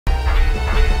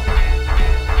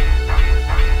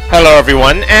Hello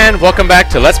everyone, and welcome back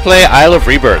to Let's Play Isle of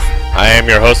Rebirth. I am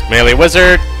your host,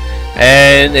 MeleeWizard,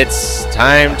 and it's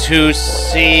time to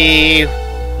see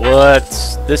what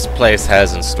this place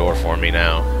has in store for me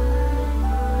now.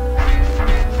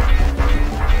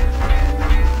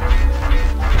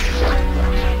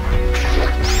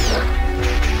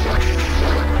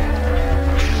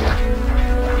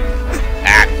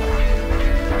 Ah!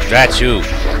 Drat you!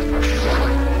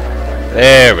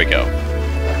 There we go.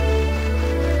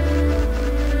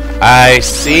 I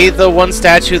see the one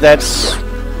statue that's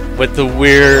with the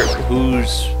weird,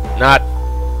 who's not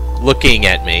looking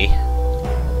at me.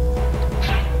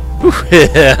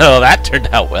 Well, that turned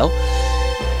out well.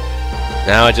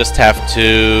 Now I just have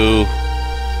to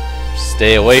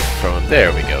stay away from him.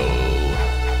 There we go.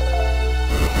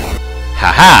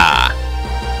 Haha!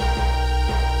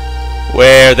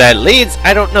 Where that leads,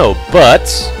 I don't know, but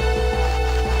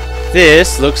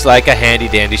this looks like a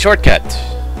handy-dandy shortcut.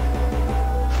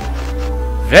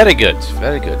 Very good,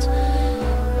 very good.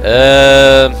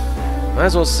 Might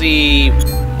as well see...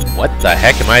 What the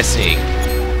heck am I seeing?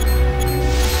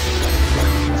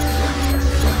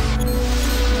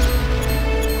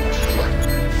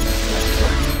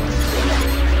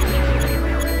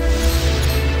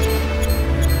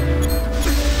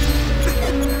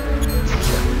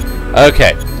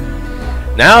 Okay.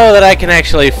 Now that I can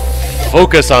actually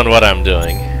focus on what I'm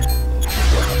doing.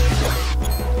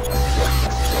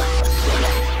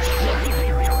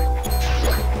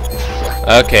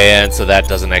 Okay, and so that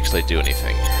doesn't actually do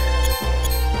anything.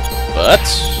 But...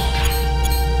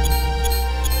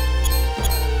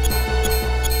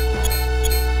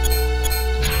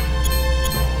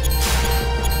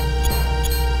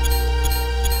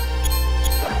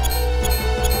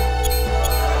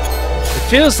 it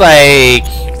feels like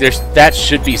that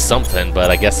should be something, but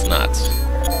I guess not.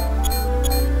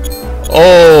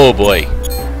 Oh boy.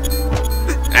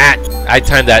 Ah, I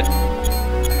timed that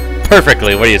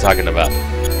perfectly. What are you talking about?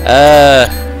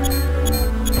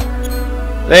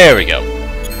 There we go.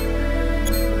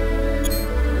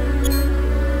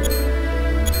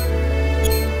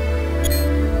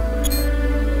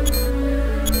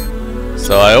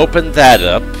 So I opened that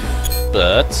up,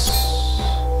 but...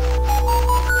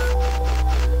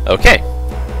 okay.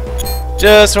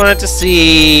 Just wanted to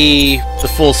see the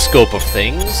full scope of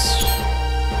things,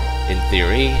 in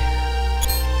theory.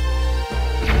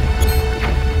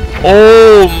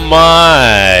 Oh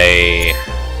my!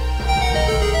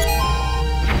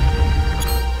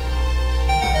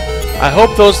 I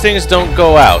hope those things don't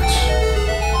go out.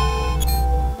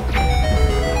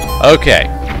 Okay.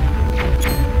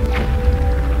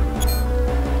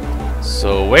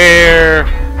 So where...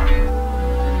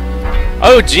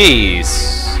 oh jeez!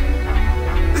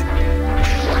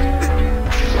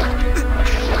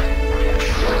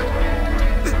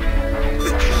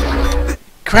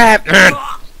 Crap!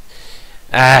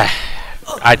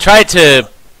 I tried to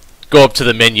go up to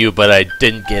the menu, but I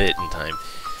didn't get it in time.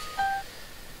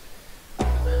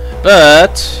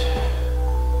 But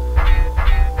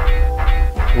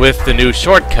with the new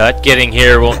shortcut, getting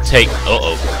here won't take...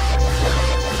 uh-oh.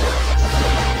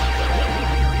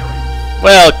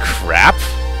 Well, crap.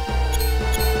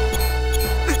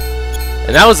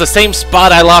 And that was the same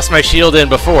spot I lost my shield in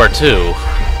before, too.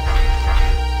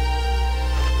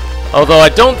 Although I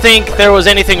don't think there was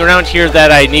anything around here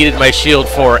that I needed my shield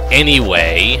for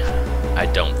anyway. I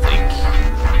don't think.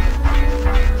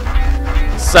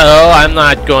 So I'm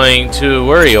not going to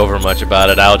worry over much about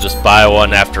it. I'll just buy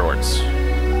one afterwards.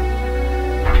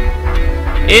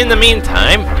 In the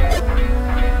meantime...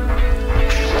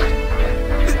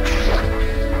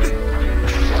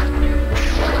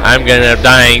 I'm gonna end up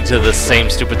dying to the same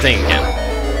stupid thing again.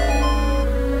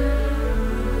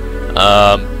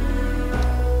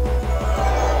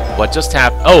 What just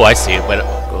happened? Oh, I see it, but it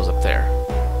goes up there.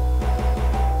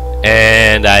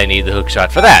 And I need the hook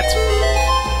shot for that.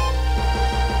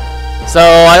 So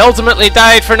I ultimately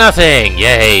died for nothing.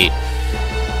 Yay.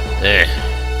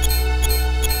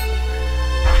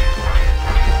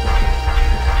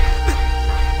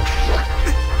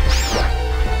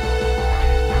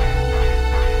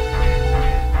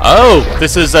 Oh,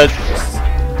 this is a...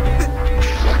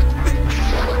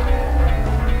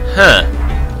 huh.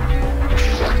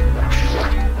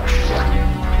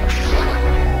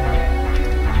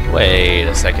 Wait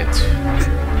a second.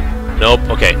 Nope,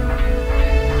 okay.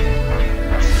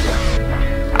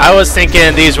 I was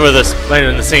thinking these were the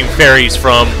same fairies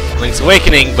from Link's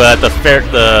Awakening, but the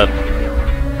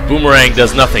boomerang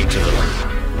does nothing to them.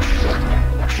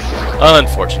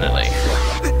 Unfortunately.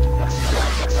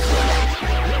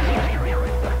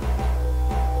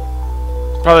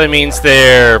 Probably means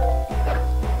they're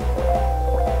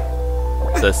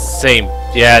the same.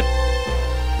 Yeah.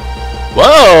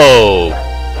 Whoa!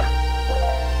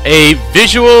 A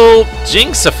visual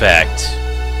jinx effect.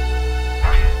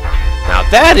 Now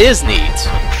that is neat.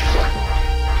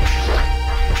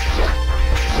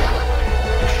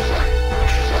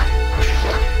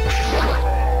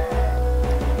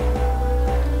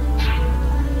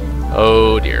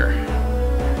 Oh dear.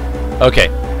 Okay.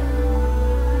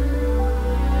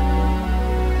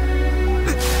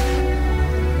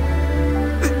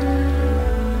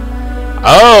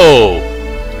 Oh!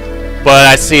 But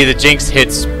I see the Jinx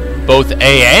hits both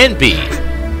A and B.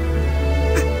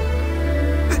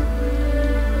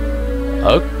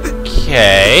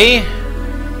 Okay.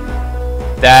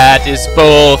 That is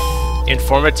both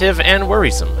informative and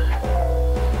worrisome.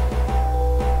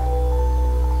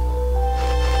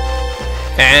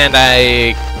 And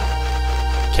I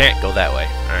can't go that way.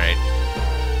 Alright.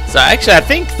 So actually, I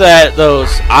think that those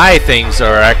eye things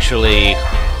are actually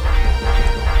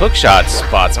hookshot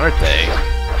spots, aren't they?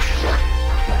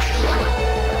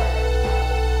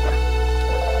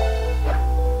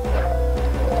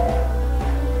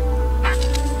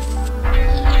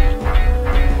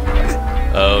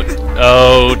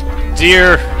 Oh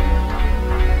dear.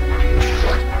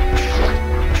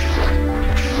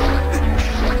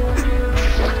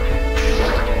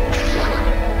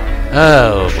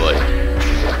 Oh boy.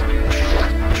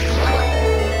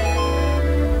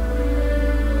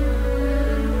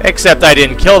 Except I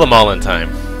didn't kill them all in time.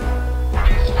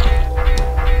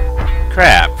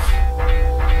 Crap.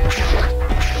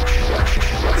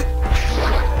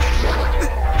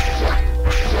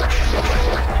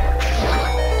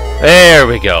 There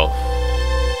we go.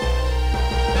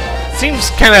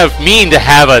 Seems kind of mean to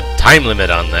have a time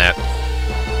limit on that.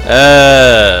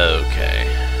 Okay.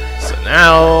 So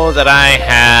now that I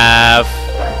have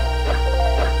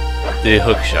the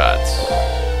hook shot,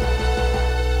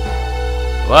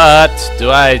 what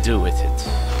do I do with it?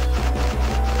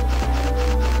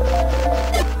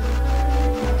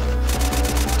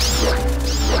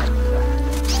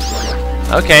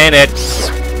 Okay, and it's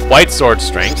white sword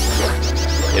strength,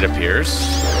 it appears.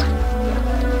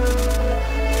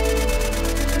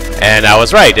 And I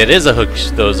was right, it is a hook.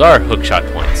 Those are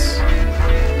hookshot points.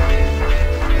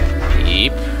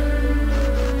 Yeep.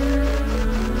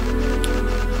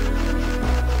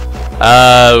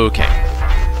 Okay.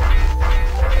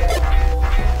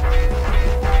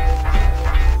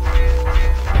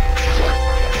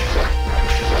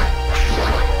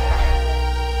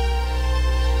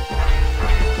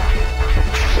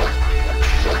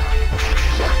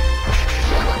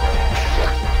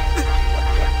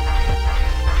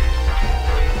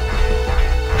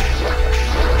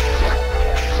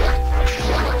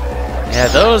 Yeah,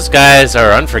 those guys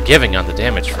are unforgiving on the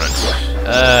damage front.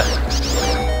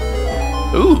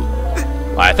 Ooh.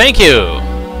 Why, thank you!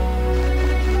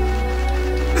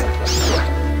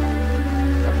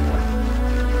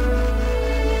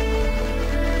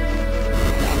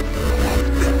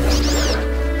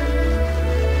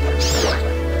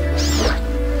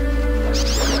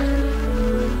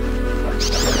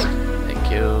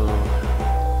 Thank you.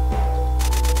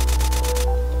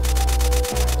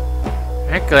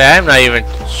 Actually, I'm not even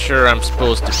sure I'm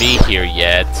supposed to be here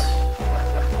yet.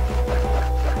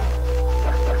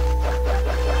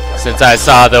 Since I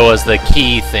saw there was the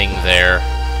key thing there.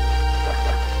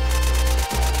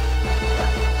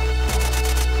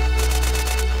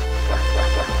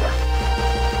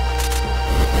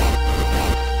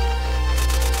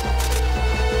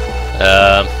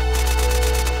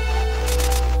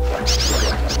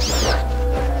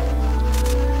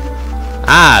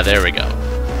 Ah, there we go.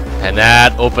 And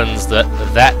that opens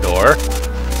that door.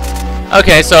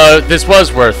 Okay, so this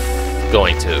was worth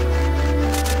going to.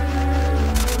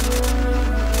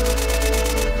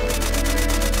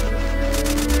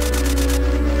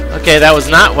 Okay, that was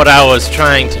not what I was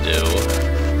trying to do.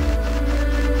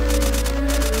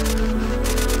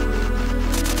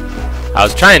 I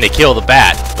was trying to kill the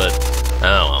bat, but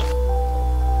oh well.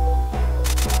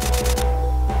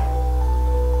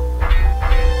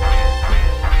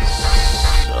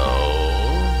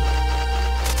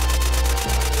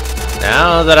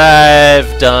 Now that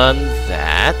I've done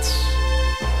that...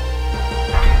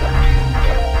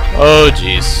 Oh,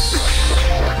 jeez.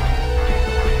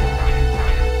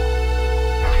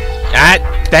 Ah,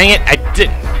 dang it, I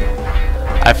didn't.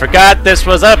 I forgot this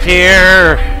was up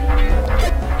here.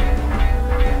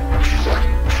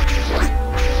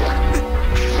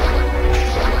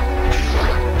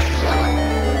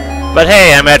 But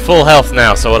hey, I'm at full health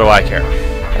now, so what do I care?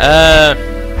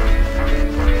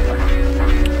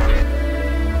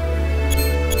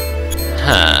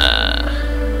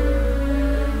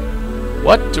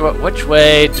 Which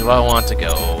way do I want to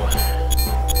go?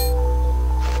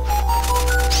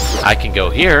 I can go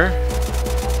here,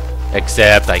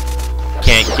 except I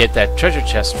can't get that treasure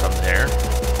chest from there.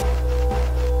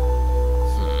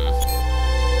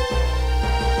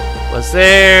 Was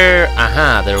there...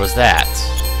 Aha, there was that.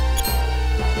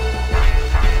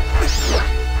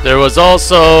 There was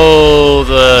also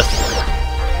the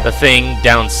thing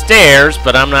downstairs,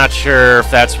 but I'm not sure if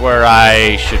that's where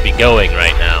I should be going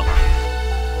right now.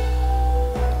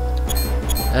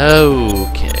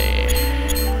 Okay.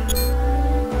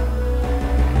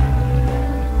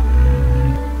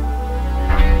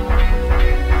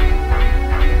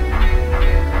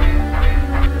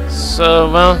 So,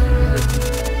 well,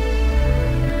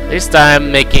 at least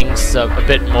I'm making a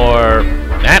bit more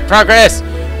progress.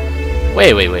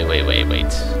 Wait.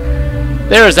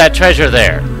 There is that treasure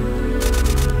there.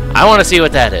 I want to see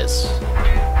what that is.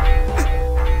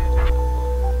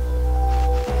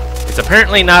 It's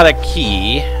apparently not a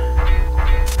key.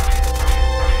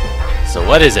 So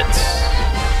what is it?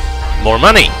 More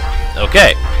money.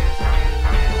 Okay.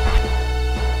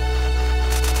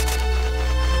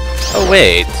 Oh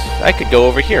wait, I could go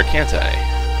over here, can't I?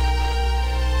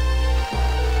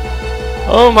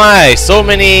 Oh my, so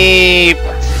many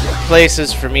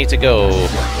places for me to go.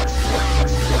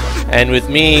 And with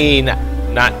me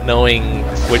not knowing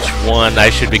which one I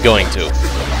should be going to.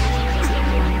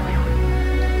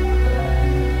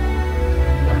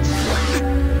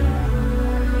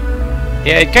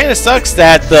 Yeah, it kind of sucks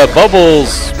that the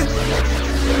bubbles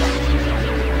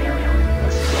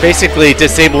basically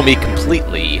disable me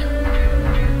completely.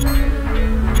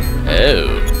 Oh.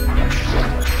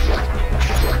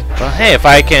 Well, hey, if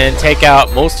I can take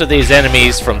out most of these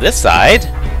enemies from this side,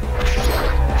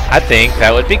 I think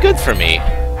that would be good for me.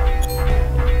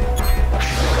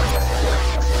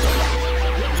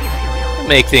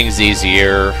 Make things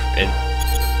easier in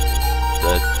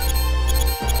the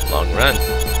long run.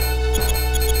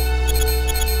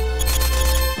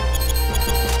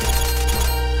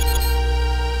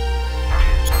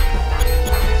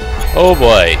 Oh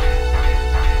boy.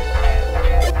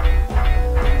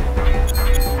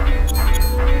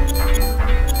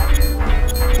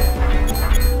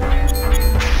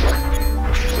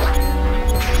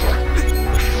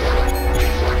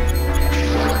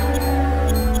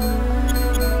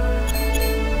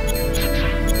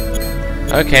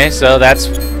 Okay, so that's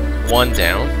one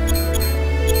down.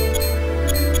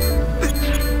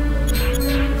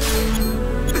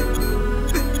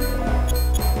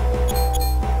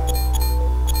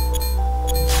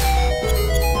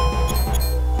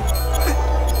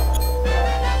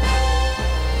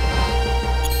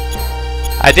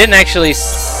 I didn't actually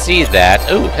see that.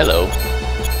 Oh, hello.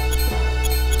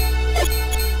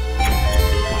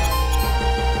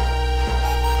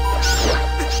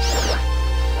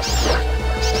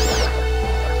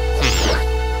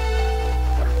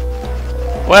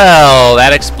 Well,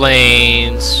 that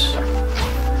explains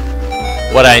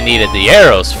what I needed the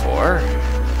arrows for.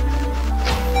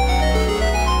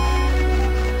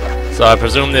 So I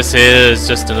presume this is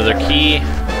just another key.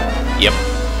 Yep.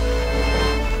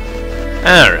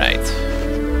 Alright.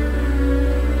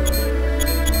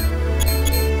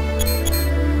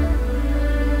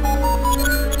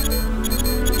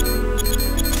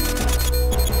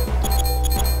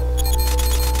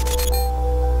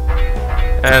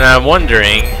 And I'm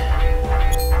wondering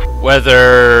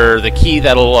whether the key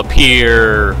that'll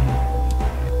appear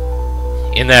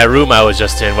in that room I was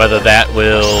just in, whether the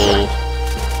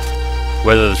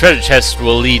treasure chest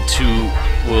will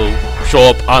show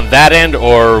up on that end,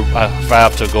 or if I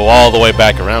have to go all the way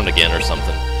back around again or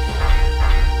something.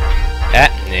 Nah.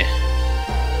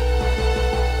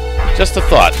 Just a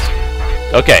thought.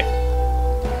 Okay.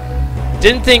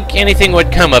 Didn't think anything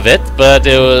would come of it, but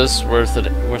it was worth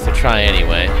a try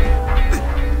anyway.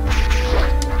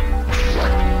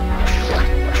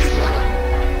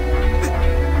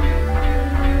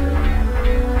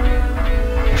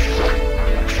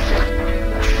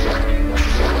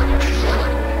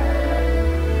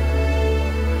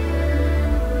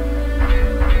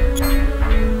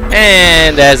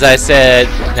 And as I said,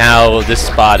 now this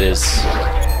spot is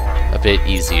a bit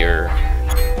easier.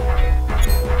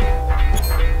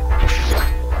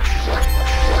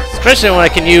 Especially when I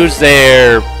can use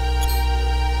their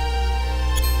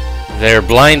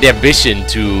blind ambition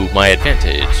to my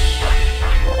advantage.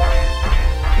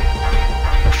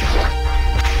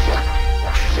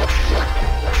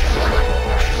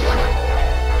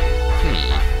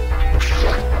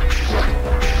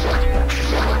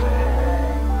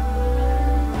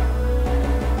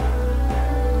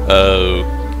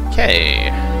 Okay.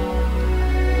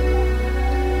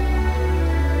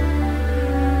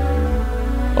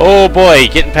 Oh boy,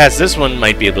 getting past this one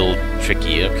might be a little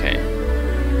tricky. Okay.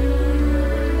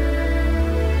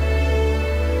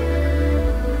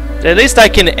 At least I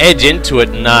can edge into it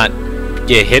and not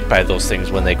get hit by those things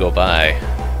when they go by.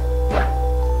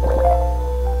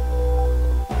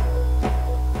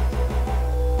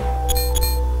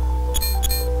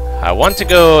 I want to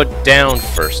go down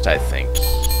first, I think.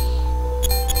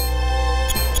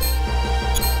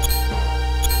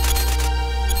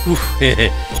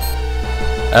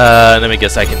 Let me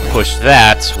guess I can push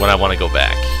that when I want to go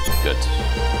back. Good.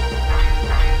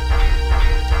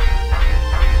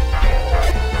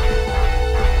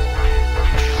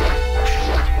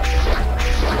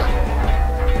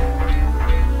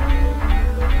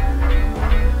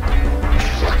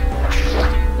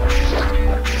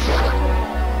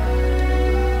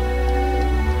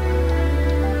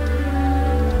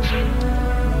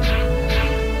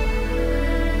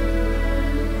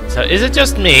 So is it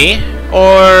just me,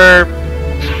 or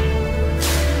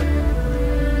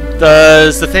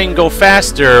does the thing go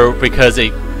faster because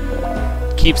it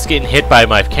keeps getting hit by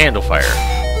my candle fire?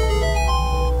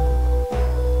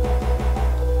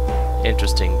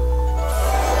 Interesting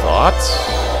thought.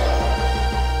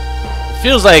 It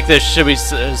feels like there should be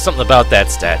something about that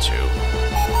statue.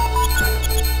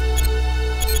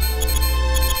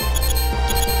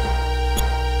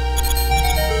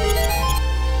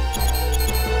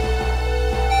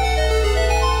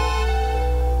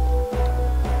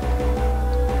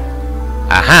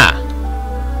 Aha!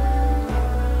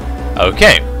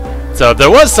 Okay, so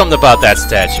there was something about that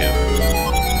statue.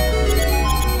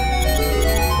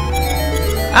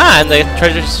 Ah, and the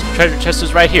treasure chest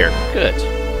is right here. Good.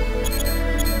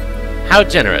 How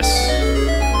generous.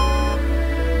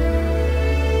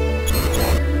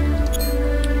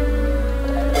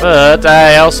 But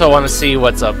I also want to see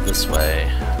what's up this way.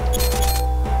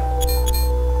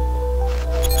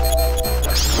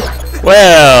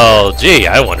 Well, gee,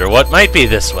 I wonder what might be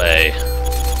this way.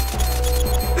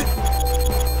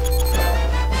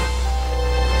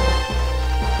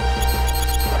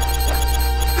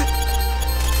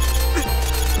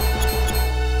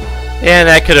 And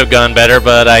that could have gone better,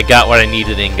 but I got what I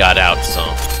needed and got out, so...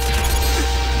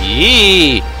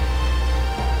 Yee!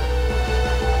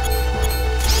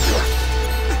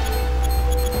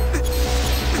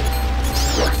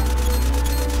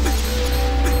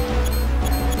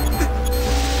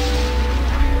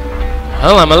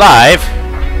 Well, I'm alive.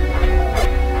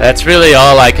 That's really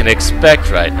all I can expect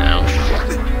right now.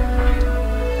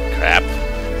 Crap.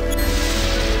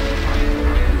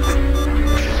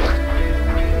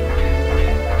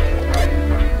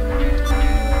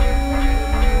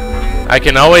 I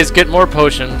can always get more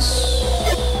potions.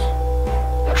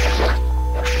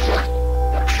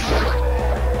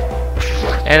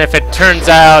 And if it turns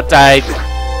out I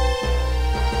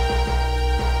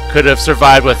could have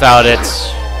survived without it,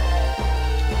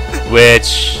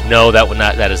 which, no,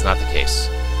 that is not the case.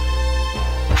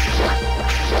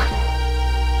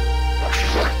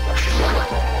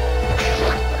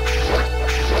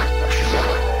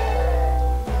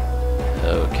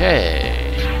 Okay.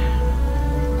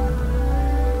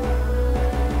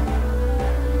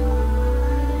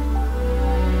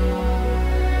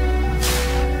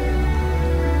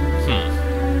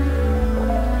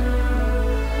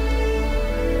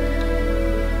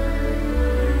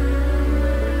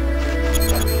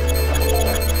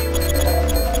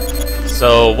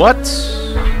 So, what?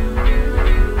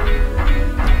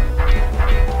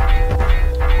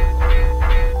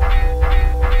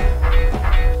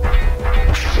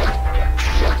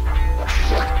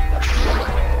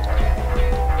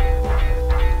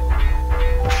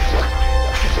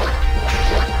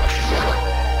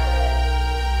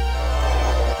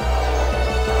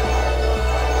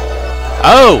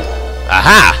 Oh!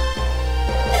 Aha!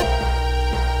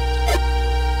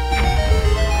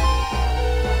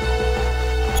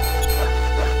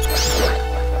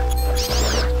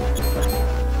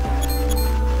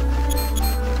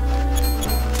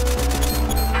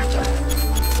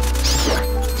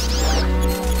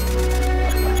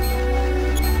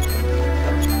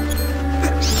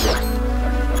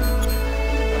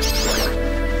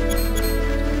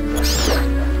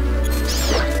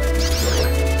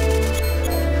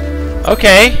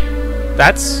 Okay,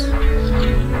 that's...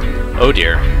 Oh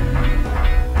dear.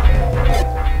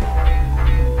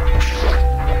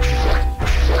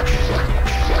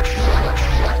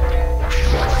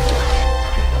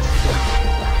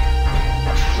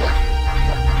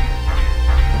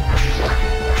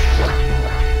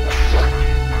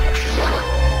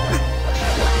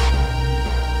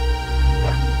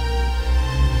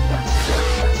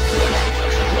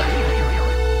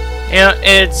 know,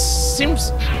 it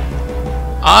seems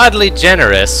oddly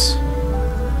generous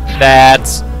that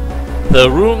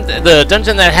the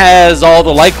dungeon that has all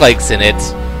the likes in it,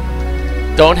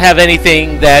 don't have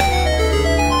anything that,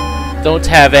 don't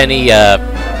have any,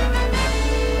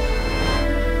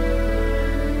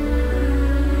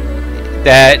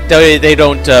 that they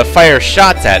don't fire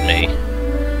shots at me.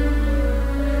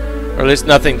 Or at least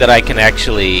nothing that I can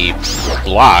actually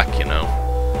block, you know.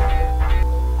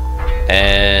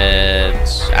 And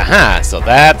aha, so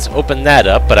that's opened that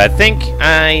up, but I think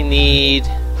I need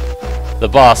the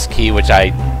boss key, which I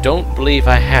don't believe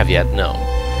I have yet, no.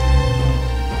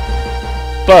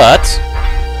 But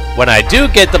when I do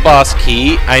get the boss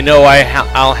key, I know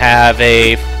I'll have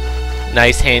a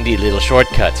nice handy little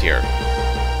shortcut here.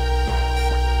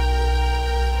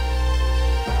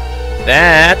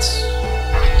 That's...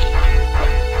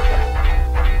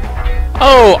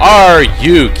 Oh, are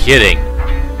you kidding?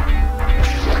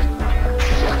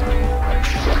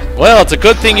 Well, it's a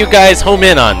good thing you guys home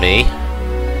in on me,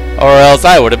 or else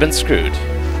I would have been screwed.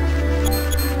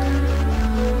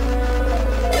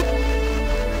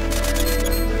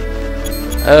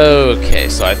 Okay,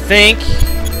 so I think...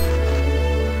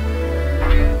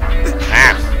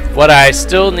 what I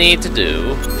still need to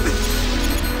do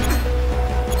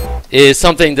is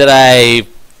something that I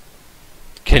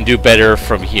can do better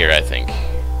from here, I think.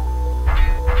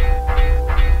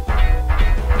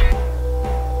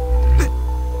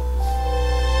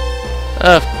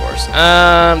 Of course.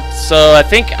 So I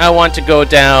think I want to go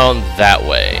down that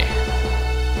way.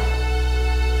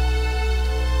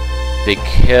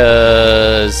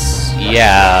 Because,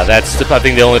 yeah, that's I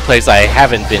think the only place I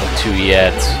haven't been to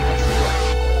yet.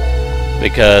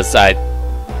 Because I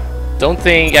don't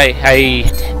think I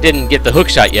didn't get the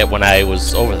hookshot yet when I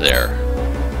was over there.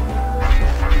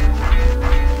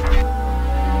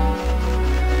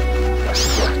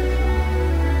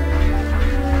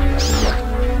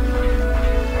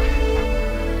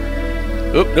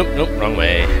 Oop, nope, wrong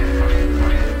way.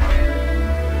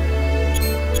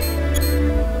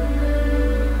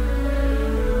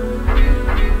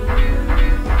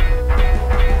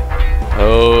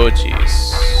 Oh,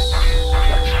 jeez.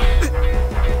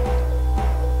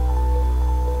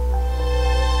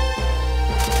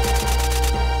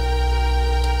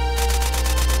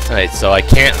 Alright, so I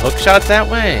can't hookshot that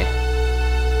way?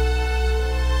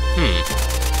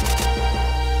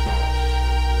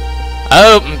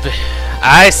 Oh,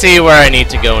 I see where I need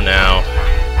to go now.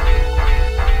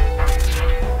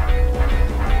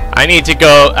 I need to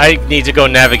go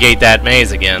navigate that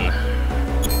maze again.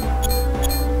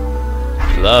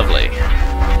 Lovely.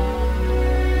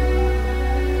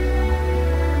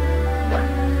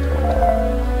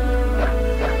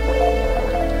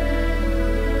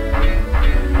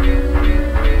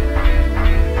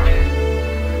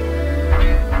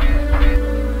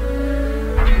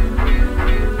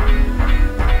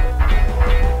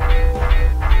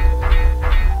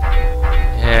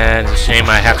 Shame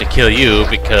I have to kill you,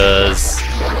 because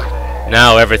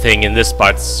now everything in this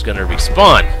spot's gonna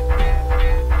respawn.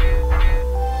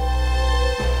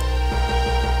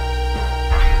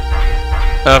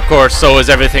 Of course, so is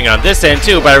everything on this end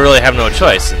too, but I really have no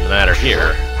choice in the matter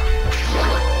here.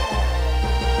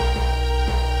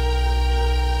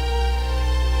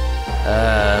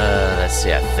 Let's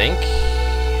see, I think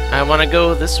I want to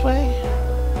go this way?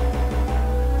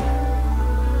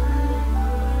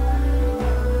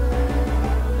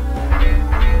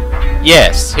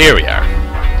 Yes, here we are.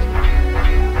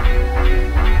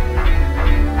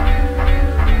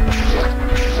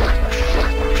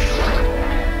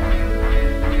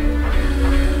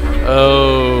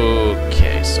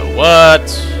 Okay, so what?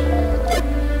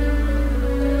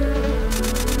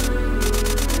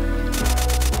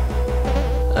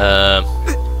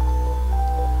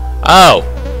 Oh,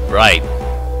 right.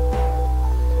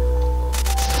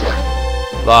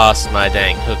 Lost my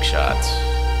dang hookshot.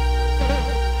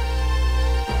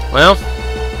 Well,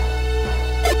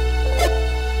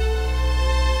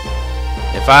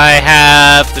 if I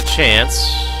have the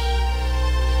chance,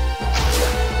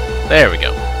 there we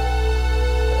go.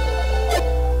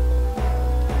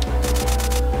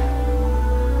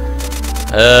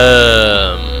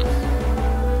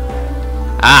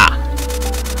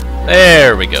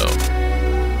 There we go.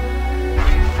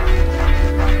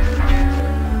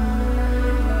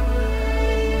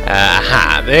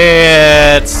 Aha,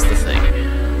 that's the thing.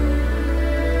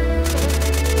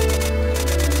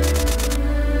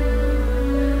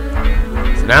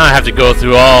 So now I have to go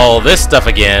through all this stuff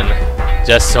again,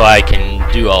 just so I can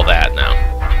do all that now.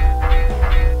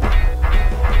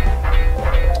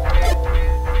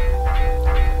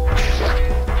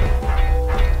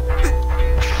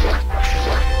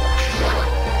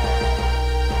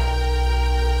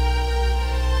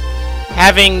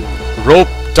 having rope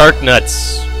dark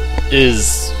nuts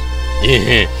is...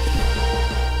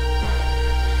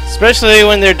 Especially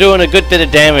when they're doing a good bit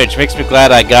of damage. Makes me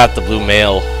glad I got the blue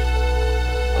mail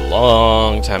a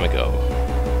long time ago.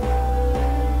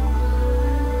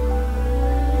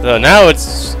 So now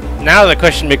the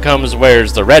question becomes,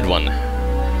 where's the red one?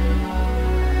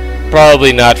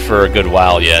 Probably not for a good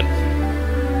while yet.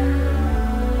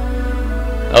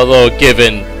 Although,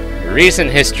 given recent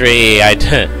history,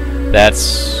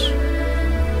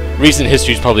 recent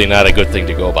history is probably not a good thing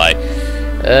to go by.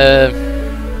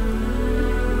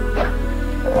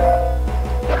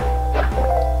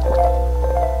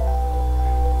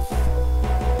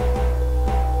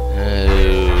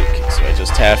 Okay, so I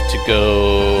just have to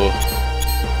go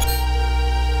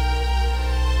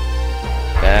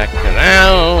back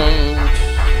around.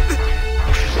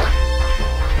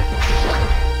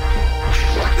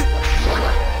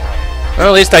 Well,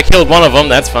 at least I killed one of them,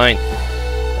 that's fine.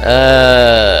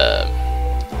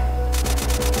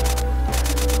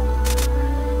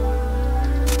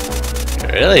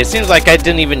 Really? It seems like I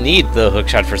didn't even need the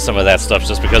hookshot for some of that stuff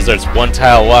just because there's one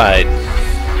tile wide.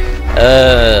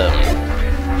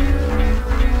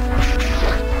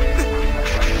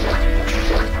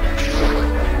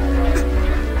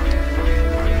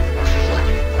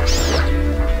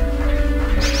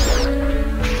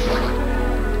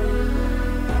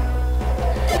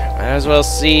 Might as well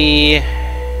see...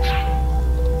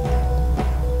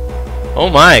 Oh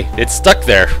my, it's stuck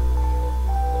there.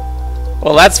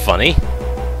 Well, that's funny.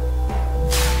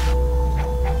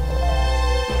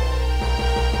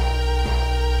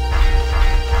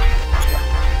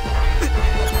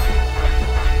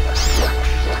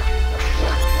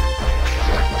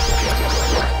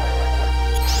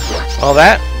 Well,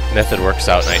 that method works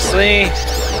out nicely.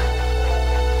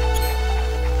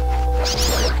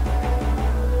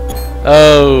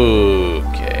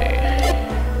 Okay.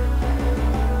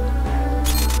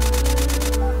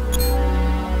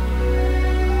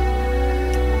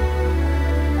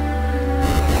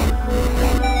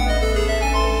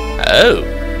 Oh.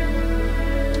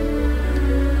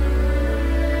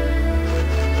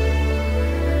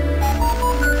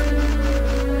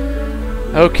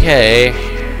 Okay.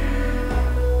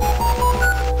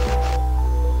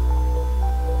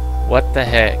 What the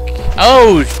heck?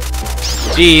 Oh!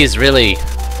 Jeez, really?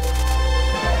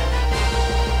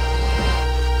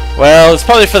 Well, it's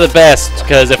probably for the best,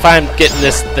 because if I'm getting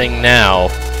this thing now,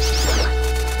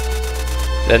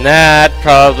 then that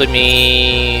probably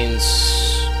means...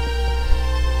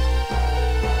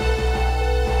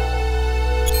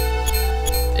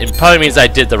 It probably means I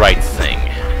did the right thing.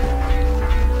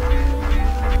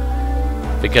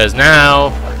 Because now,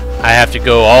 I have to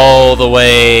go all the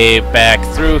way back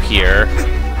through here.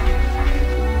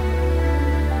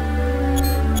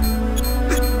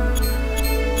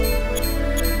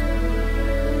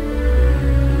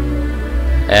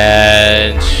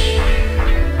 And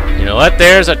you know what?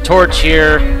 There's a torch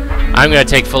here. I'm gonna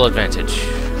take full advantage.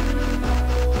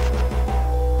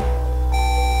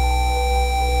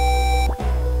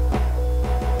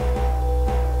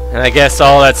 And I guess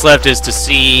all that's left is to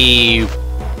see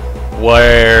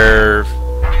where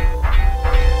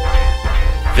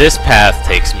this path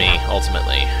takes me,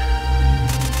 ultimately.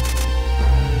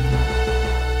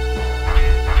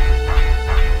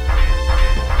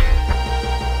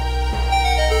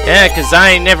 Yeah, because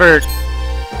I never...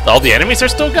 All the enemies are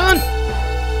still gone?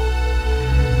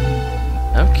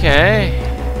 Okay.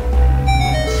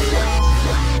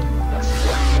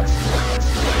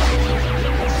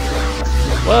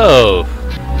 Whoa.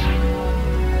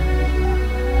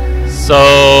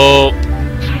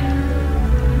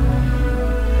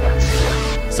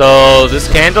 So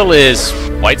this candle is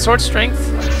white sword strength?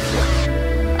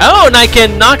 Oh, and I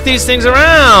can knock these things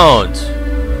around!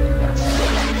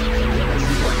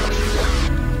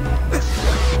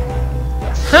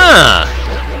 Huh.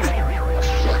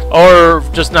 Or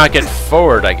just knock it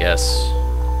forward, I guess.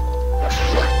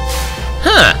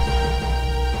 Huh.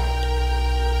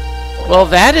 Well,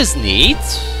 that is neat.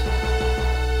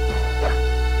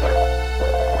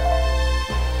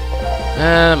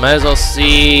 Might as well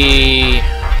see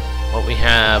what we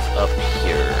have up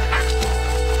here.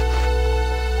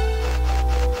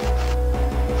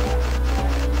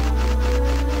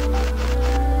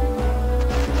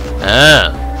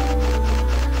 Ah.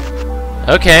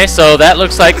 Okay, so that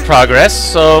looks like progress,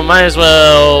 so might as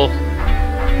well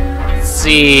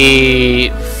see,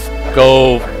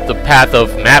 go the path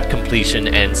of map completion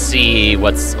and see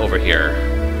what's over here.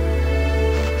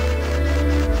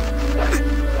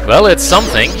 Well, it's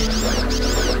something.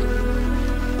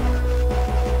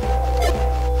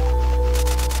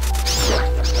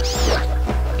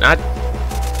 Not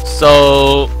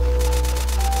so...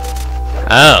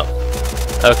 Oh.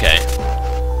 Okay.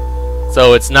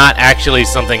 So it's not actually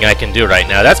something I can do right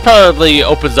now. That's probably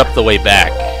opens up the way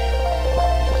back.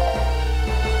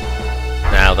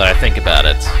 Now that I think about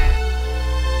it.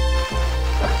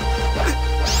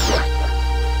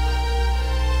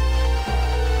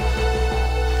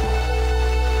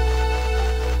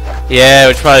 Yeah,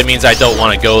 which probably means I don't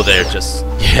want to go there just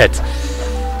yet.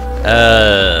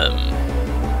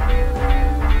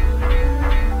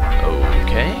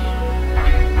 Okay.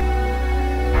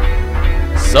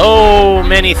 So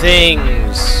many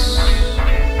things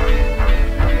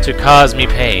to cause me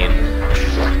pain.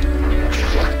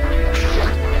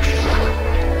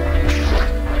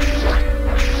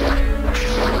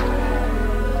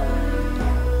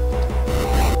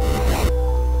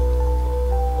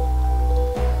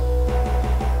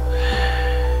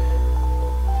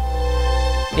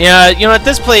 Yeah, you know what,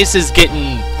 this place is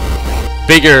getting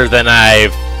bigger than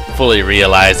I've fully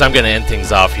realized. I'm gonna end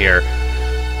things off here.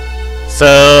 So,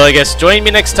 I guess join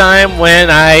me next time when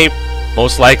I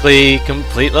most likely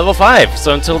complete level 5.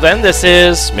 So until then, this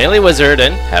is MeleeWizard,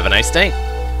 and have a nice day.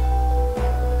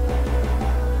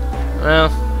 Well,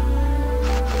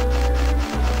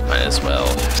 might as well.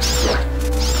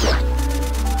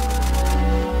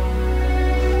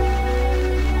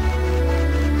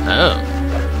 Oh.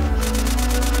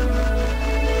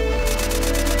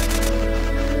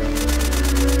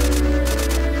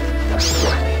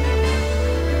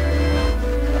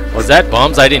 Was that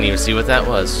bombs? I didn't even see what that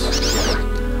was.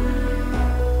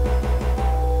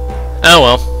 Oh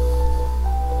well.